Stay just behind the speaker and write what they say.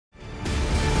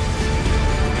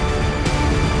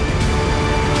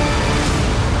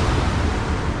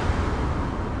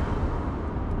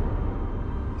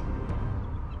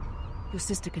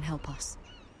sister can help us.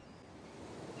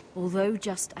 Although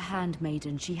just a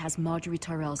handmaiden, she has Marjorie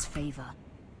Tyrell's favor.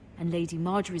 And Lady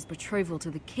Marjorie's betrothal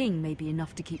to the king may be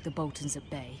enough to keep the Boltons at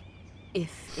bay.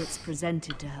 If it's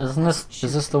presented to her.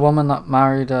 Is this the woman that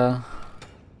married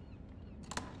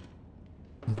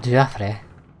Jeffrey?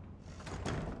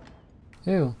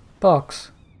 Ew,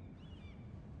 box.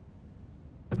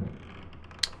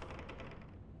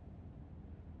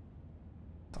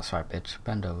 That's right, bitch.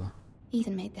 Bend over.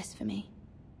 Ethan made this for me.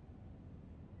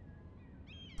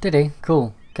 Did he?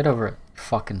 Cool. Get over it, you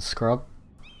fucking scrub.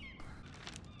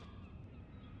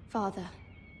 Father.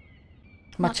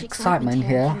 Much excitement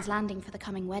here. King's Landing for the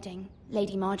coming wedding.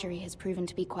 Lady Marjorie has proven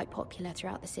to be quite popular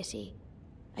throughout the city.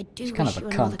 I do She's kind wish of a you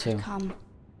and cunt Mother could too. come,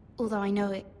 although I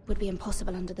know it would be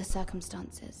impossible under the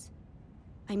circumstances.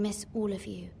 I miss all of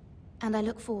you, and I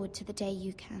look forward to the day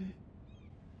you can.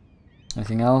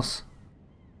 Anything else?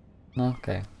 No?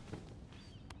 Okay.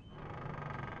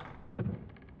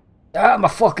 Ah, my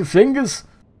fucking fingers!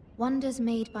 Wonders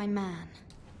Made by Man,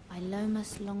 by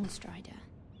Lomas Longstrider.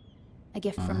 A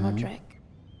gift from Roderick.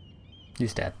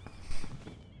 He's dead.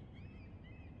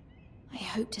 I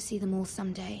hope to see them all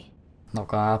someday. Not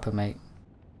gonna happen, mate.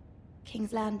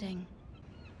 King's Landing.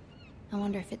 I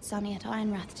wonder if it's sunny at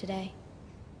Ironrath today.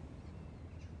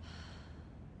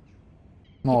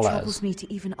 More It or troubles less. me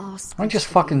to even ask. Why don't you just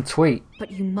this of fucking tweet?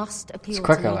 But you must appeal to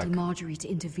quicker, Lady like. Marjorie to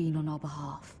intervene on our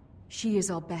behalf. She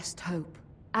is our best hope,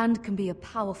 and can be a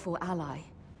powerful ally.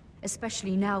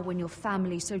 Especially now when your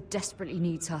family so desperately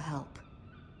needs her help.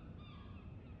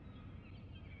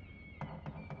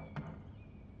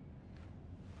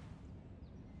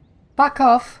 Back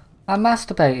off! I'm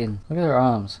masturbating. Look at her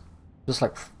arms. Just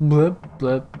like blub,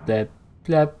 blub, blub,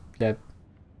 blub, blub.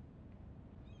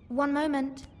 One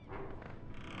moment.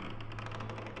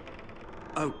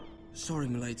 Oh, sorry,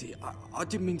 milady. I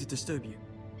didn't mean to disturb you.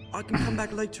 I can come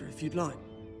back later if you'd like.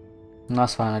 No,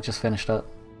 that's fine, I just finished up.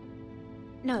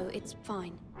 No, it's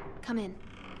fine. Come in.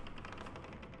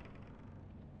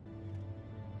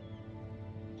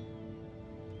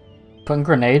 Putting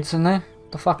grenades in there?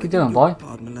 The fuck you doing, boy?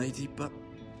 Pardon, milady, but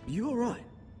you alright?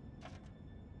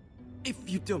 If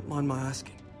you don't mind my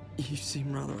asking, you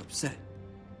seem rather upset.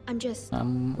 I'm just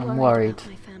I'm worried worried. about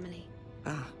my family.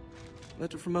 Ah,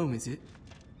 letter from home, is it?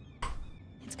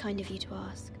 It's kind of you to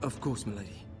ask. Of course,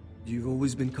 milady. You've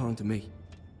always been kind to me.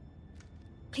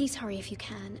 Please hurry if you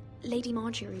can. Lady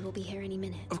Marjorie will be here any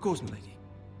minute. Of course, milady.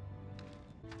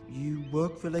 You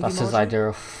work for Lady That's his Marjorie? idea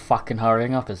of fucking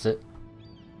hurrying up, is it?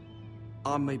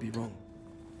 I may be wrong,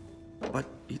 but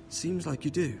it seems like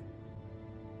you do.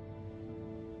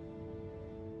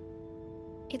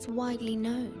 It's widely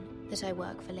known that I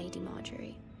work for Lady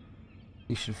Marjorie.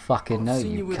 You should fucking know, I've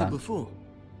seen you you with her cunt. before.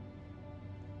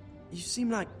 You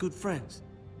seem like good friends.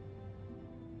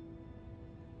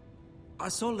 I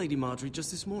saw Lady Marjorie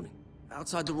just this morning,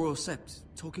 outside the Royal Sept,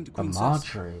 talking to The Queen Cersei.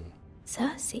 Marjorie.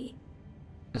 Cersei?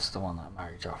 Is the one that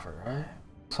married Joffrey, right?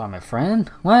 So I'm a friend?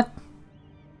 What?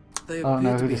 They I don't know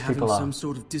appear to who be these having people are. some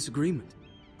sort of disagreement.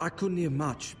 I couldn't hear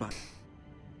much, but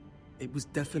it was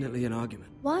definitely an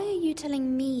argument. Why are you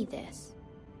telling me this?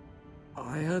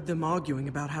 I heard them arguing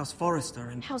about House Forrester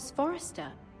and... House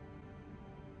Forrester?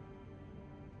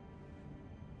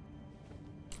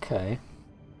 Okay.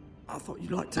 I thought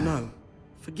you'd like to know.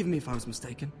 Forgive me if I was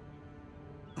mistaken.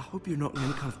 I hope you're not in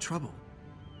any kind of trouble.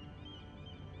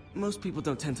 Most people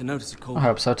don't tend to notice a cold. I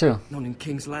hope so too. Not in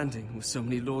King's Landing, with so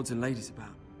many lords and ladies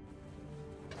about.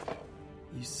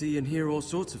 You see and hear all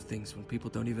sorts of things when people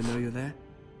don't even know you're there.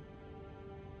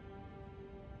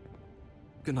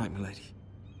 Good night, milady.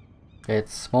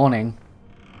 It's morning.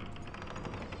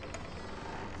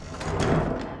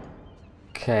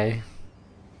 Okay.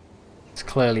 It's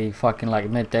clearly fucking like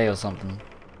midday or something.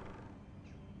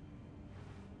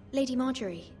 Lady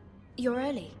Marjorie, you're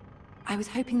early. I was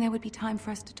hoping there would be time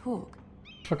for us to talk.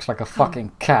 Looks like a Come,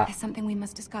 fucking cat. There's something we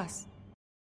must discuss.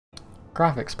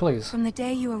 Graphics, please. From the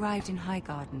day you arrived in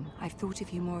Highgarden, I've thought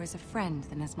of you more as a friend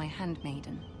than as my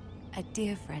handmaiden. A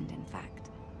dear friend, in fact.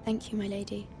 Thank you, my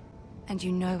lady. And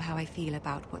you know how I feel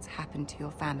about what's happened to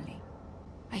your family.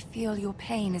 I feel your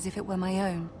pain as if it were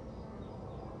my own.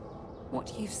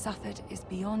 What you've suffered is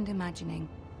beyond imagining.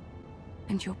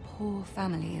 And your poor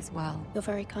family as well. You're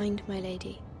very kind, my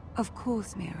lady. Of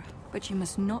course, Mira, but you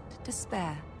must not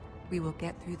despair. We will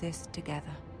get through this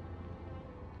together.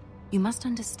 You must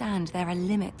understand there are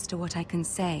limits to what I can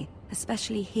say,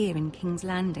 especially here in King's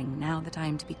Landing, now that I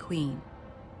am to be queen.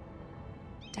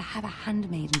 To have a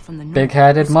handmaiden from the north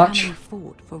Big-headed whose much? family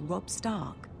fought for Robb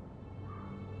Stark.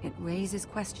 It raises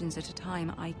questions at a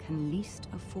time I can least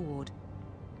afford.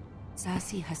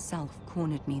 Cersei herself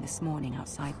cornered me this morning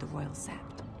outside the Royal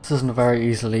Sept. This isn't a very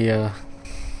easily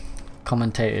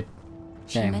commentated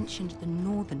She game. mentioned the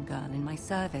northern girl in my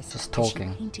service. Just and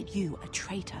talking. She painted you a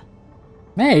traitor.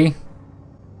 Me?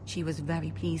 She was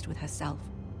very pleased with herself.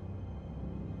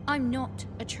 I'm not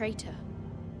a traitor.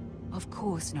 Of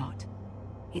course not.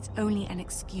 It's only an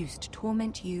excuse to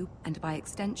torment you and, by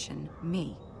extension,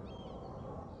 me.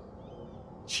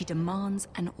 She demands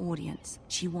an audience.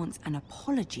 She wants an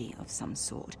apology of some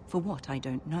sort. For what, I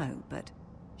don't know, but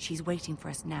she's waiting for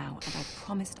us now, and I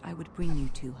promised I would bring you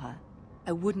to her.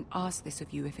 I wouldn't ask this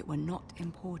of you if it were not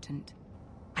important.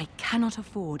 I cannot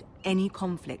afford any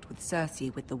conflict with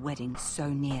Cersei with the wedding so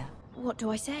near. What do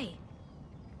I say?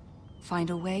 Find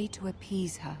a way to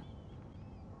appease her.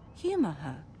 Humor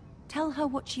her. Tell her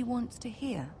what she wants to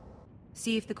hear.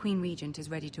 See if the Queen Regent is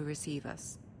ready to receive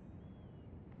us.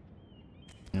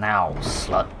 Now,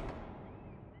 slut.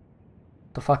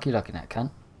 The fuck you looking at,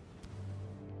 cunt?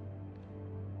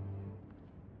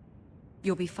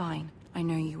 You'll be fine. I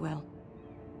know you will.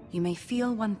 You may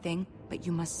feel one thing, but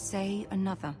you must say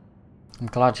another. I'm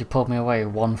glad you pulled me away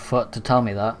 1 foot to tell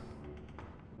me that.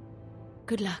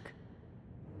 Good luck.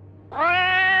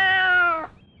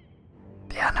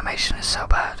 The animation is so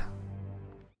bad.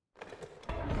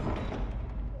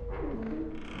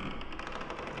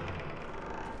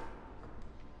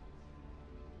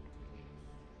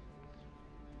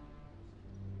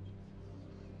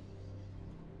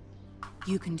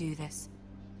 You can do this.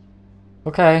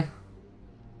 Okay.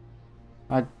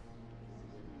 I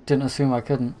didn't assume I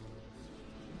couldn't.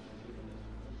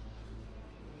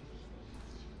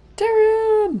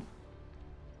 Tyrion!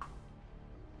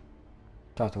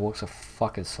 Do I have to walk so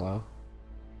fucking slow?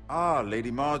 Ah,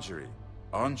 Lady Marjorie.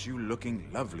 Aren't you looking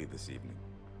lovely this evening?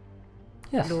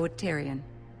 Yes. Lord Tyrion.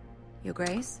 Your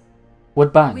Grace?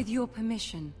 Would bang. With your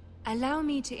permission, allow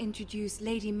me to introduce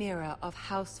Lady Mira of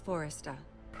House Forrester.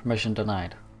 Permission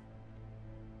denied.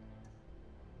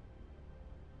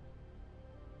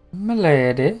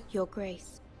 Milady. Your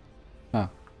Grace. Oh.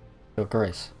 Your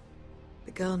Grace.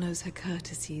 The girl knows her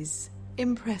courtesies.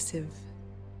 Impressive.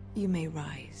 You may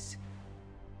rise.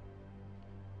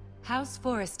 House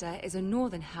Forrester is a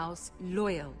northern house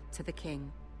loyal to the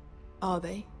king. Are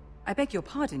they? I beg your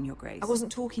pardon, Your Grace. I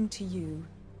wasn't talking to you.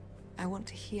 I want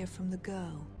to hear from the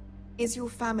girl. Is your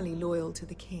family loyal to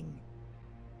the king?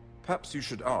 Perhaps you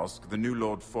should ask the new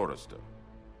Lord Forrester.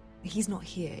 He's not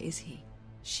here, is he?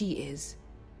 She is.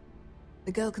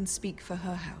 The girl can speak for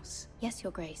her house. Yes,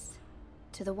 Your Grace.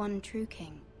 To the one true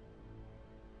king.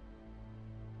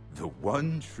 The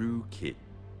one true king.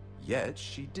 Yet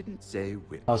she didn't say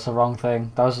which. That was the wrong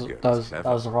thing. That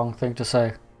was the wrong thing to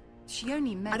say. She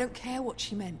only meant... I don't care what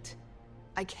she meant.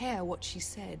 I care what she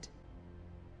said.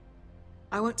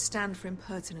 I won't stand for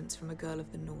impertinence from a girl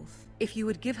of the North. If you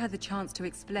would give her the chance to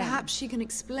explain... Perhaps she can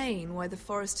explain why the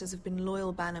Forresters have been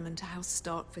loyal bannermen to House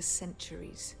Stark for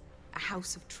centuries. A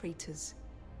house of traitors.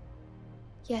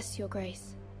 Yes, Your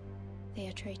Grace. They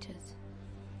are traitors.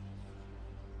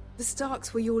 The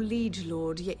Starks were your liege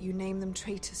lord, yet you name them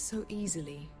traitors so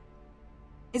easily.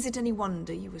 Is it any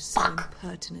wonder you were so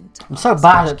impertinent? I'm so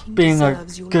bad at being a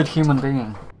good human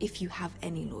being. If you have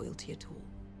any loyalty at all.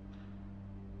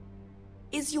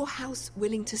 Is your house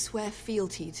willing to swear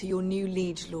fealty to your new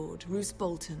liege lord, Roose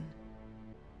Bolton?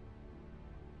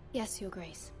 Yes, Your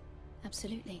Grace.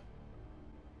 Absolutely.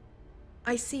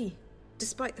 I see.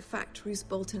 Despite the fact Roose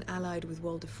Bolton allied with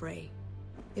Walder Frey.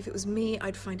 If it was me,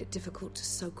 I'd find it difficult to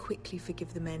so quickly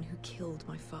forgive the men who killed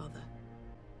my father.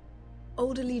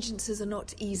 Old allegiances are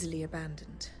not easily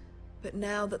abandoned. But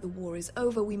now that the war is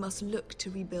over, we must look to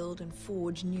rebuild and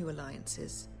forge new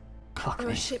alliances. Fuck There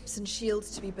me. are ships and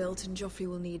shields to be built, and Joffrey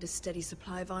will need a steady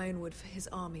supply of ironwood for his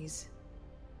armies.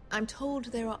 I'm told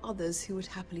there are others who would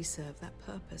happily serve that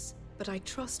purpose, but I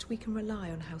trust we can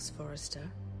rely on House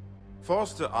Forrester.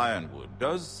 Forrester Ironwood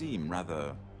does seem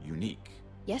rather unique.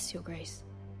 Yes, Your Grace.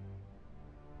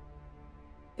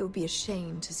 It would be a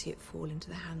shame to see it fall into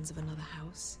the hands of another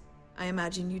house. I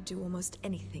imagine you'd do almost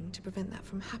anything to prevent that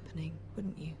from happening,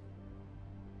 wouldn't you?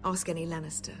 Ask any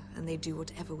Lannister, and they'd do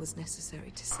whatever was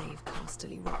necessary to save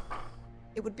Casterly Rock.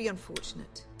 It would be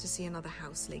unfortunate to see another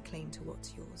house lay claim to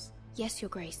what's yours. Yes, Your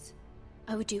Grace.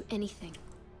 I would do anything.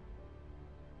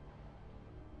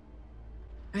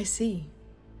 I see.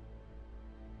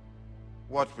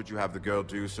 What would you have the girl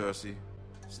do, Cersei?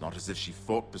 It's not as if she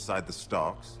fought beside the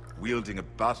Starks, wielding a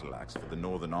battle axe for the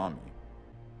Northern Army.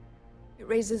 It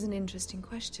raises an interesting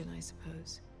question, I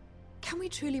suppose. Can we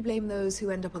truly blame those who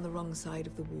end up on the wrong side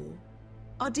of the war?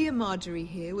 Our dear Marjorie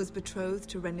here was betrothed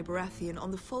to Renly Baratheon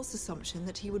on the false assumption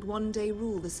that he would one day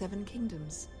rule the Seven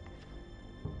Kingdoms.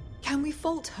 Can we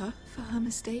fault her for her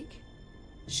mistake?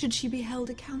 Should she be held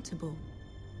accountable?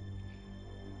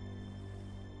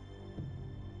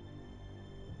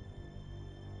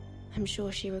 I'm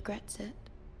sure she regrets it.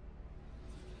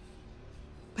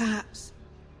 Perhaps.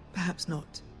 Perhaps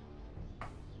not.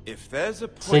 If there's a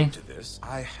point to this,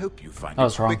 I hope you find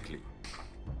it wrong. quickly.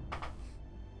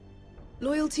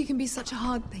 Loyalty can be such a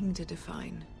hard thing to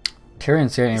define.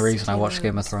 Tyrion's the only The reason I city watch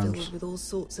Game of alone is Thrones. filled with all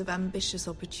sorts of ambitious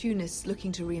opportunists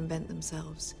looking to reinvent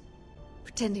themselves,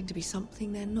 pretending to be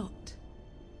something they're not.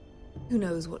 Who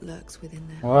knows what lurks within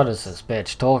there? What is this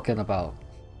bitch talking about?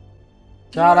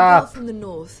 You're Shut a girl up! from the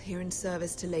north, here in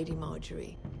service to Lady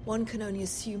Marjorie. One can only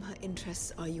assume her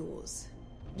interests are yours.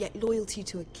 Yet loyalty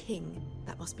to a king,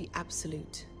 that must be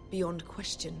absolute, beyond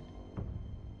question.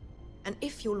 And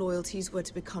if your loyalties were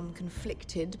to become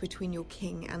conflicted between your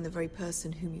king and the very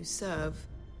person whom you serve,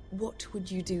 what would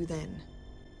you do then?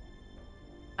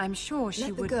 I'm sure she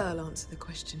Let the would... girl answer the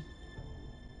question.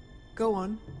 Go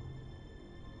on.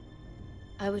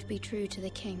 I would be true to the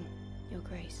king, Your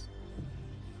Grace.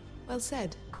 Well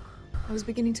said. I was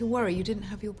beginning to worry you didn't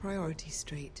have your priorities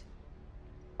straight.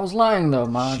 I was lying though,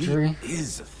 Marjorie. She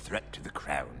is a threat to the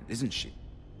crown, isn't she?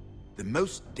 The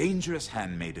most dangerous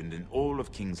handmaiden in all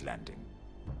of King's Landing.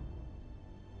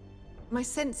 My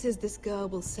sense is this girl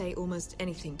will say almost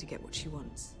anything to get what she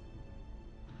wants.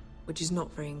 Which is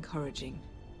not very encouraging.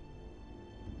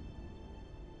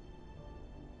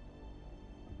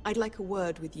 I'd like a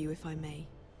word with you, if I may.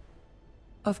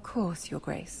 Of course, Your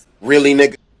Grace. Really,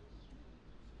 nigga?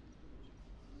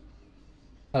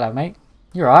 Hello, mate.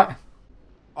 You alright?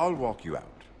 I'll walk you out.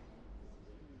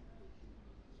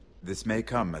 This may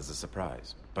come as a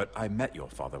surprise, but I met your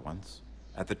father once,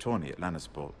 at the tourney at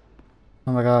Lannisport.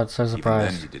 Oh my god, so Even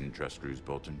surprised. then he didn't trust Roose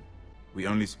Bolton. We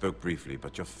only spoke briefly,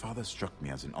 but your father struck me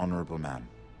as an honorable man.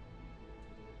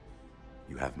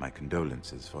 You have my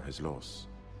condolences for his loss.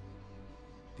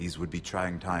 These would be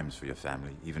trying times for your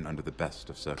family, even under the best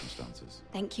of circumstances.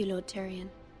 Thank you, Lord Tyrion.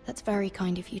 That's very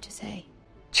kind of you to say.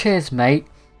 Cheers, mate.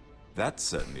 That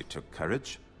certainly took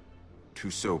courage. To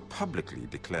so publicly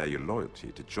declare your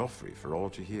loyalty to Joffrey for all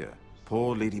to hear.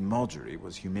 Poor Lady Marjorie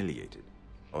was humiliated,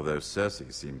 although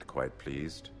Cersei seemed quite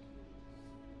pleased.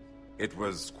 It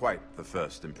was quite the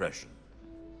first impression.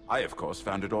 I, of course,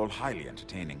 found it all highly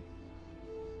entertaining.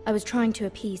 I was trying to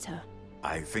appease her.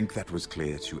 I think that was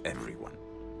clear to everyone.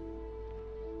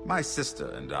 My sister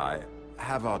and I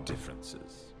have our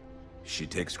differences. She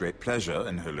takes great pleasure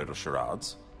in her little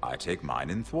charades. I take mine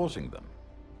in thwarting them.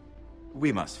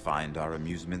 We must find our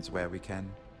amusements where we can.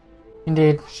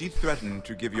 Indeed. She threatened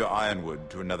to give your ironwood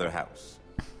to another house.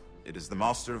 It is the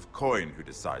Master of Coin who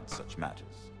decides such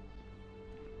matters.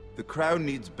 The crown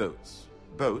needs boats.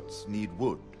 Boats need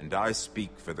wood, and I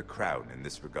speak for the crown in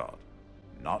this regard.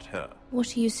 Not her.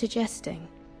 What are you suggesting?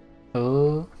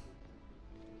 Oh.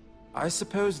 I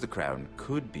suppose the crown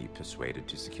could be persuaded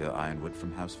to secure ironwood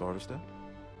from House Forrester.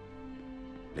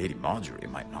 Lady Marjorie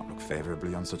might not look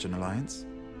favorably on such an alliance,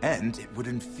 and it would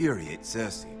infuriate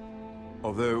Cersei.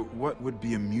 Although what would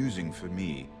be amusing for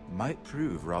me might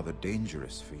prove rather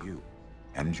dangerous for you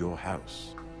and your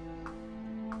house.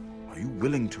 Are you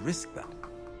willing to risk that?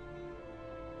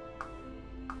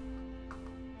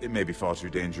 It may be far too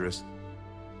dangerous.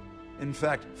 In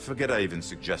fact, forget I even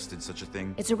suggested such a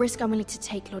thing. It's a risk I'm willing to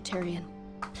take, Lord Tyrion.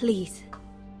 Please.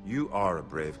 You are a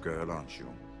brave girl, aren't you?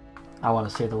 I want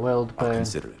to see the world I'll burn.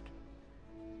 consider it.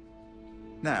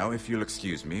 Now, if you'll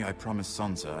excuse me, I promised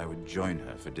Sansa I would join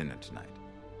her for dinner tonight.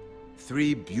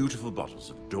 3 beautiful bottles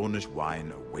of Dornish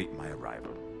wine await my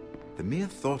arrival. The mere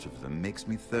thought of them makes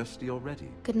me thirsty already.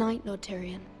 Good night, Lord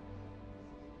Tyrion.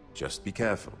 Just be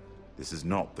careful. This is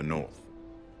not the North.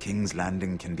 King's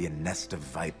Landing can be a nest of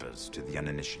vipers to the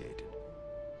uninitiated.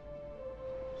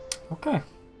 Okay.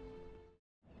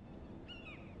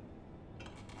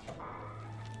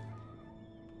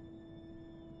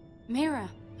 Mira,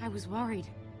 I was worried.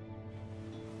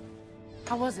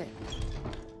 How was it?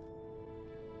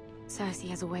 Cersei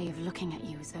has a way of looking at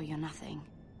you as though you're nothing.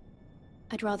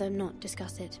 I'd rather not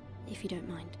discuss it, if you don't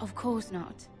mind. Of course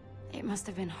not. It must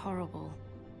have been horrible.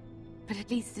 But at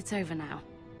least it's over now.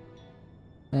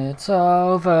 It's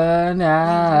over Lady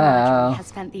now. Marjorie has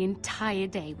spent the entire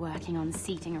day working on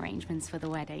seating arrangements for the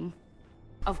wedding.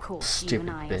 Of course, you and Stupid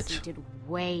I are bitch. seated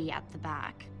way at the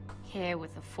back. Here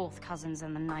with the 4th cousins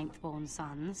and the 9th-born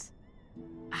sons.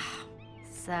 Ah,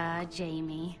 Sir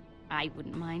Jaime. I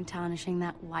wouldn't mind tarnishing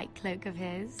that white cloak of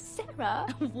his. Sarah!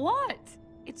 What?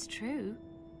 It's true.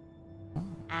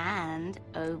 And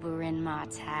Oberyn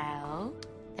Martell,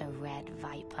 the Red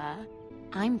Viper.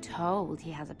 I'm told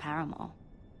he has a paramour.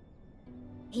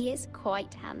 He is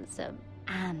quite handsome.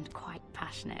 and quite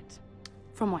passionate,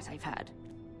 from what I've heard.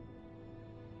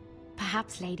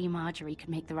 Perhaps Lady Marjorie could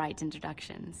make the right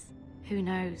introductions. Who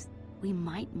knows? We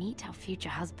might meet our future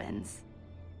husbands.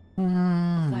 Though,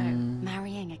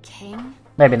 marrying a king?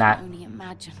 Maybe I not. can only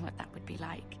imagine what that would be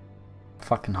like.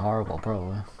 Fucking horrible,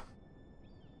 probably.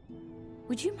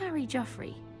 Would you marry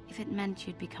Joffrey if it meant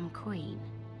you'd become queen?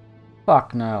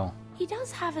 Fuck no. He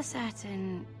does have a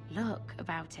certain look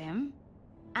about him,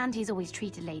 and he's always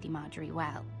treated Lady Marjorie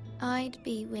well. I'd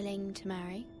be willing to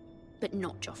marry, but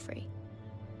not Joffrey.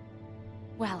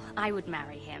 Well, I would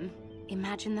marry him.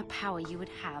 Imagine the power you would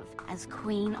have as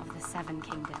Queen of the Seven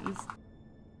Kingdoms.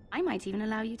 I might even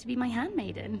allow you to be my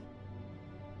handmaiden.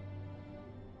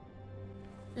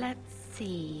 Let's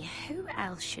see, who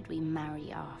else should we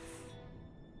marry off?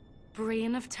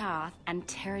 Brienne of Tarth and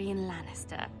Tyrion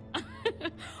Lannister.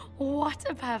 What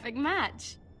a perfect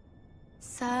match!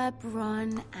 Sir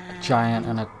Bronn and... Giant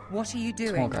and a What are you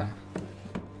doing? small guy.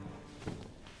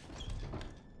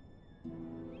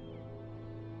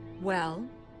 Well,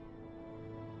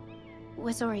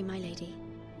 We're sorry, my lady.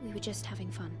 We were just having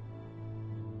fun.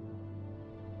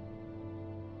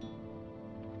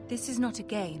 this is not a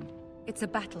game. It's a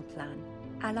battle plan.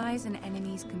 Allies and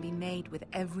enemies can be made with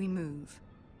every move.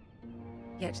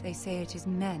 Yet they say it is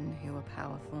men who are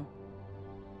powerful.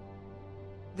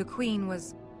 The Queen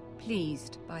was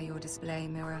pleased by your display,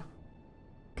 Mira.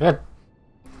 Good.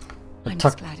 I'm It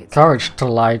just took glad it's courage to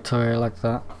lie to her like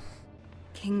that.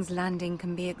 King's Landing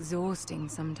can be exhausting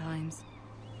sometimes.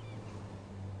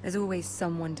 There's always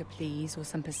someone to please or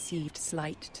some perceived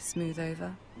slight to smooth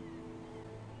over.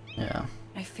 Yeah.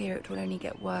 I fear it will only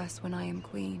get worse when I am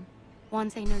queen.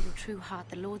 Once they know your true heart,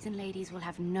 the lords and ladies will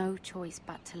have no choice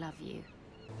but to love you.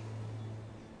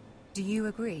 Do you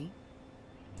agree?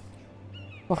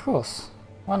 Of course.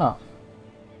 Why not?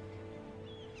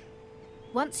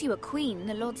 Once you are queen,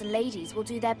 the lords and ladies will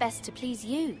do their best to please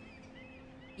you.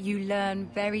 You learn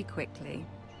very quickly.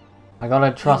 I gotta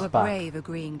You were trust back. brave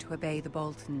agreeing to obey the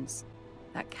Boltons.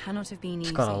 That cannot have been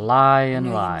easy. Just gotta lie I and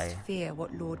know you lie. must fear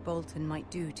what Lord Bolton might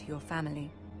do to your family.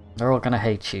 They're all gonna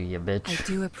hate you, you I bitch.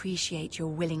 do appreciate your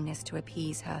willingness to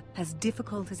appease her, as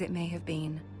difficult as it may have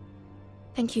been.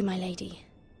 Thank you, my lady.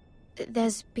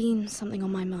 There's been something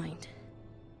on my mind.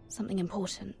 Something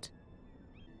important.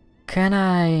 Can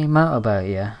I motivate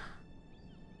you?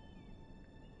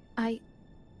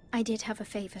 I did have a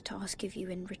favor to ask of you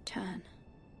in return.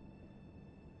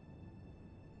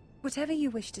 Whatever you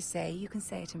wish to say, you can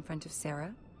say it in front of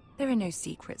Sarah. There are no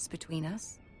secrets between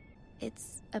us.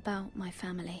 It's about my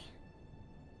family.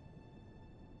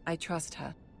 I trust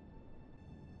her.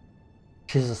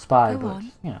 She's a spy, Go but,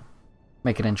 on. you know,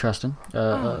 make it interesting.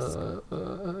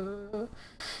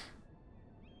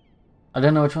 I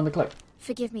don't know which one to click.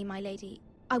 Forgive me, my lady.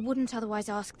 I wouldn't otherwise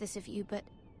ask this of you, but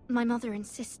my mother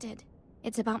insisted.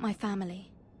 It's about my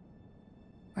family.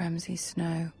 Ramsay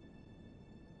Snow.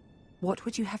 What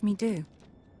would you have me do?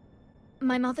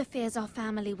 My mother fears our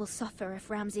family will suffer if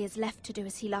Ramsay is left to do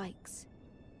as he likes.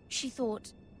 She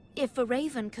thought, if a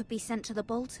raven could be sent to the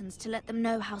Boltons to let them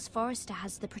know House Forrester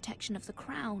has the protection of the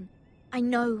crown. I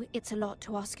know it's a lot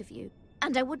to ask of you,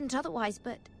 and I wouldn't otherwise,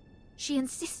 but she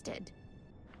insisted.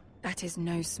 That is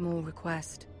no small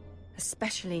request,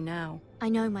 especially now. I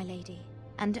know, my lady,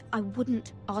 and I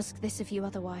wouldn't ask this of you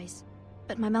otherwise.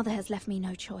 But my mother has left me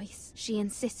no choice. She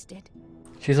insisted.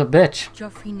 She's a bitch.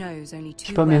 Joffrey knows only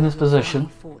too put me in well this your family position.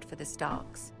 fought for the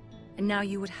Starks, and now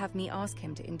you would have me ask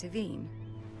him to intervene.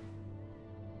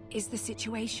 Is the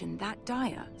situation that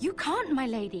dire? You can't, my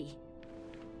lady.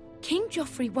 King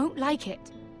Joffrey won't like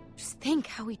it. Just think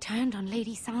how he turned on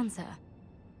Lady Sansa.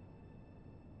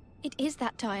 It is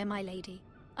that dire, my lady.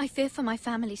 I fear for my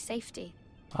family's safety.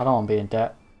 I don't want to be in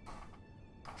debt.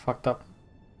 Fucked up.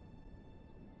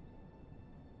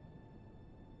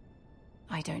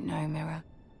 I don't know, Mira.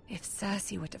 If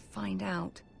Cersei were to find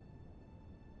out...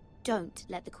 Don't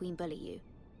let the Queen bully you.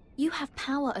 You have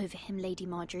power over him, Lady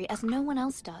Marjorie, as no one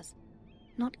else does.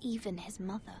 Not even his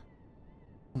mother.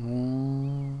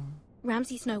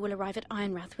 Ramsay Snow will arrive at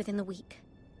Ironrath within the week.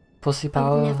 Pussy I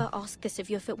power. would never ask this of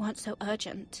you if it weren't so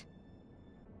urgent.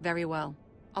 Very well.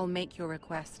 I'll make your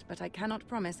request, but I cannot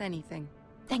promise anything.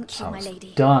 Thank you, That my was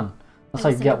lady. done. That's I how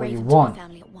will you send get a what you raven to my want.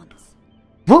 family at once.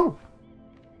 Woo!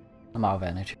 I'm out of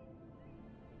energy.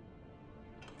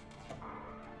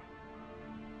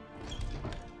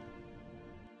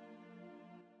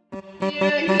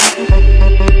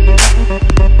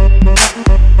 Yeah.